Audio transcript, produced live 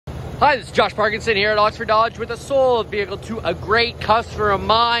Hi, this is Josh Parkinson here at Oxford Dodge with a sold vehicle to a great customer of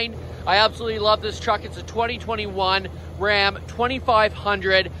mine. I absolutely love this truck. It's a 2021 Ram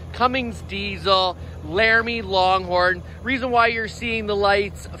 2500 Cummins Diesel Laramie Longhorn. Reason why you're seeing the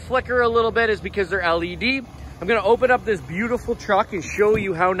lights flicker a little bit is because they're LED. I'm gonna open up this beautiful truck and show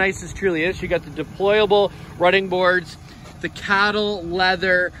you how nice this truly is. You got the deployable running boards, the cattle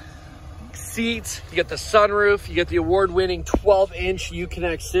leather seats, you got the sunroof, you got the award-winning 12-inch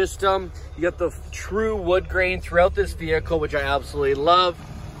Uconnect system, you got the true wood grain throughout this vehicle, which I absolutely love.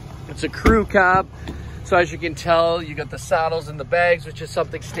 It's a crew cab, so as you can tell, you got the saddles and the bags, which is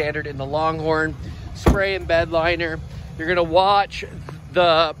something standard in the Longhorn. Spray and bed liner. You're gonna watch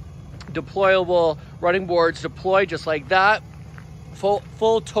the deployable running boards deploy just like that.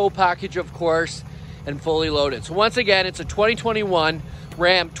 Full tow package, of course, and fully loaded. So once again, it's a 2021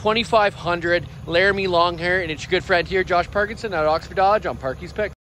 Ram 2500 Laramie Longhorn, and it's your good friend here, Josh Parkinson at Oxford Dodge on Parky's Pick.